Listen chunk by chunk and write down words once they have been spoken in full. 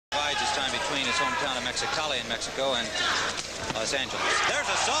his time between his hometown of Mexicali in Mexico and Los Angeles. There's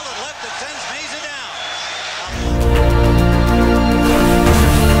a solid left that sends Meza down.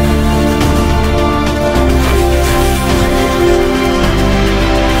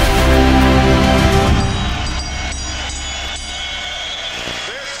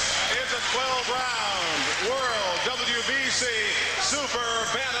 Super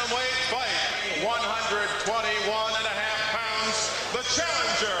bantamweight fight, 121.5 pounds. The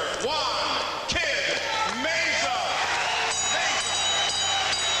challenger, Juan Meza.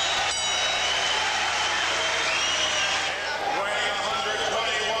 Weighing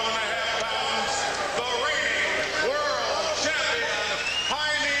 121.5 pounds, the reigning world champion,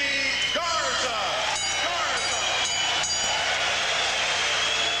 Jaime Garza.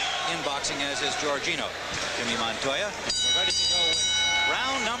 In boxing, as is Georgino. Jimmy Montoya. We're ready to go with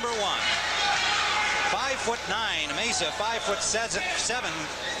round number 1. 5'9", Meza 5'7".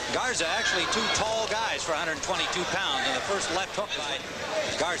 Garza actually two tall guys for 122 pounds. And the first left hook by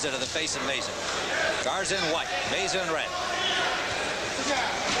Garza to the face of Meza. Garza in white, Meza in red.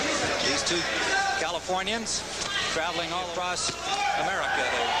 These two Californians traveling all across America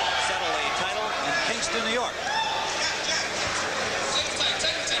to settle a title in Kingston, New York.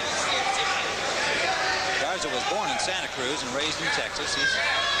 Garza was born in Santa Cruz and raised in Texas. He's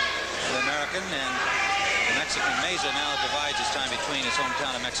an American, and the Mexican Meza now divides his time between his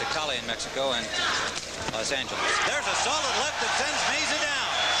hometown of Mexicali in Mexico and Los Angeles. There's a solid left that sends Meza down.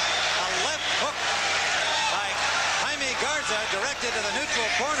 A left hook by Jaime Garza directed to the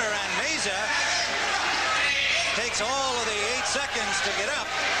neutral corner, and Meza takes all of the 8 seconds to get up.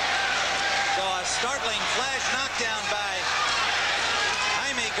 So a startling flash knockdown by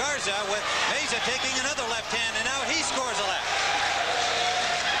Jaime Garza, with Meza taking another left hand, and now he scores a left.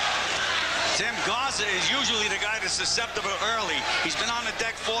 Tim, Garza is usually the guy that's susceptible early. He's been on the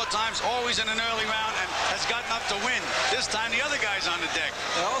deck 4 times, always in an early round, and has gotten up to win. This time, the other guy's on the deck.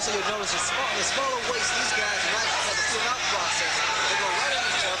 And also, you'll notice the smaller weights, these guys like for the pull-out process. They go right at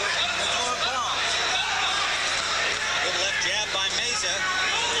each other and throw bombs. Good left jab by Meza,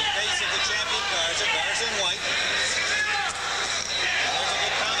 the face of the champion Garza. Garza in white.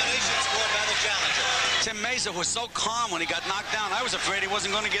 Challenger. Tim Meza was so calm when he got knocked down. I was afraid he wasn't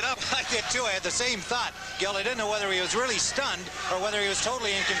going to get up. I did too. I had the same thought. Gil, I didn't know whether he was really stunned or whether he was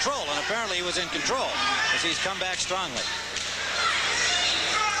totally in control. And apparently he was in control, as he's come back strongly.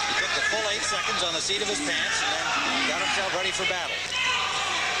 He took the full 8 seconds on the seat of his pants and then got himself ready for battle.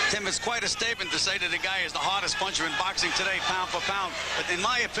 Tim, it's quite a statement to say that the guy is the hardest puncher in boxing today, pound for pound. But in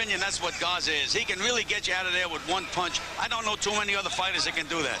my opinion, that's what Garza is. He can really get you out of there with 1 punch. I don't know too many other fighters that can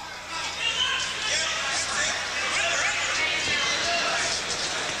do that.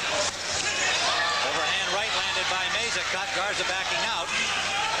 By Meza, caught Garza backing out,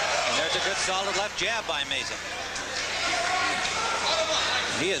 and there's a good solid left jab by Meza.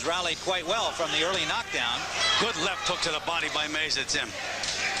 He has rallied quite well from the early knockdown. Good left hook to the body by Meza, Tim.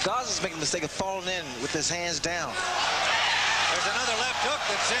 Garza's making the mistake of falling in with his hands down. There's another left hook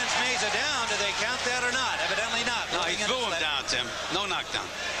that sends Meza down. Do they count that or not? Evidently not. No, he threw him down, Tim. No knockdown.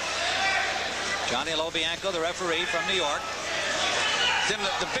 Johnny Lobianco, the referee from New York. Tim,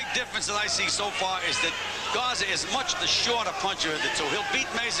 the big difference that I see so far is that Garza is much the shorter puncher of the two. He'll beat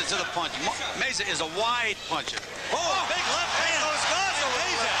Meza to the punch. Meza is a wide puncher. Oh, big left hand goes Garza.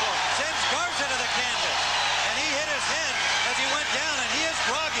 Meza sends Garza to the canvas. And he hit his head as he went down, and he is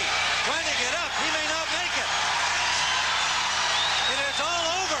groggy. Trying to get up. He may not make it. And it's all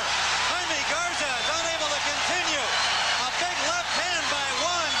over. Jaime Garza is unable to continue. A big left hand by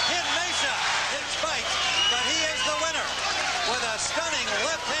Juan Meza. It spikes, but he is the winner with a stunning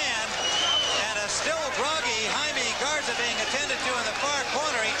left hand. And a still groggy Jaime Garza being attended to in the far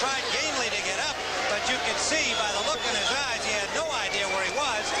corner. He tried gamely to get up, but you could see by the look in his eyes he had no idea where he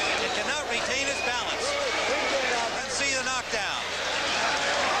was and cannot retain his balance. Let's see the knockdown.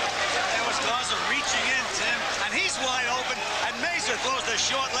 That was Garza reaching in, Tim, and he's wide open, and Meza throws the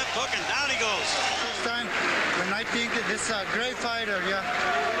short left hook, and down he goes. This time, when I think this is a great fighter, yeah.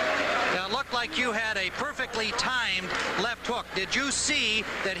 Now, it looked like you had a perfectly timed left hook. Did you see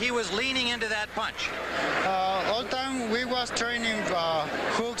that he was leaning into that punch? All time we was training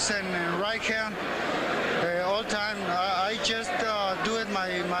hooks and right hand. All time I just do it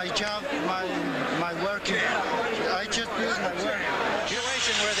my job, my working. I just do my work.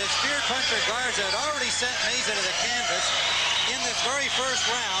 Situation where the spear puncher Garza had already sent Meza to the canvas in this very first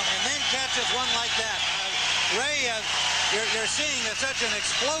round, and then catches one like that. Ray, you're seeing such an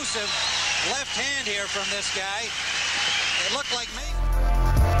explosive left hand here from this guy. It looked like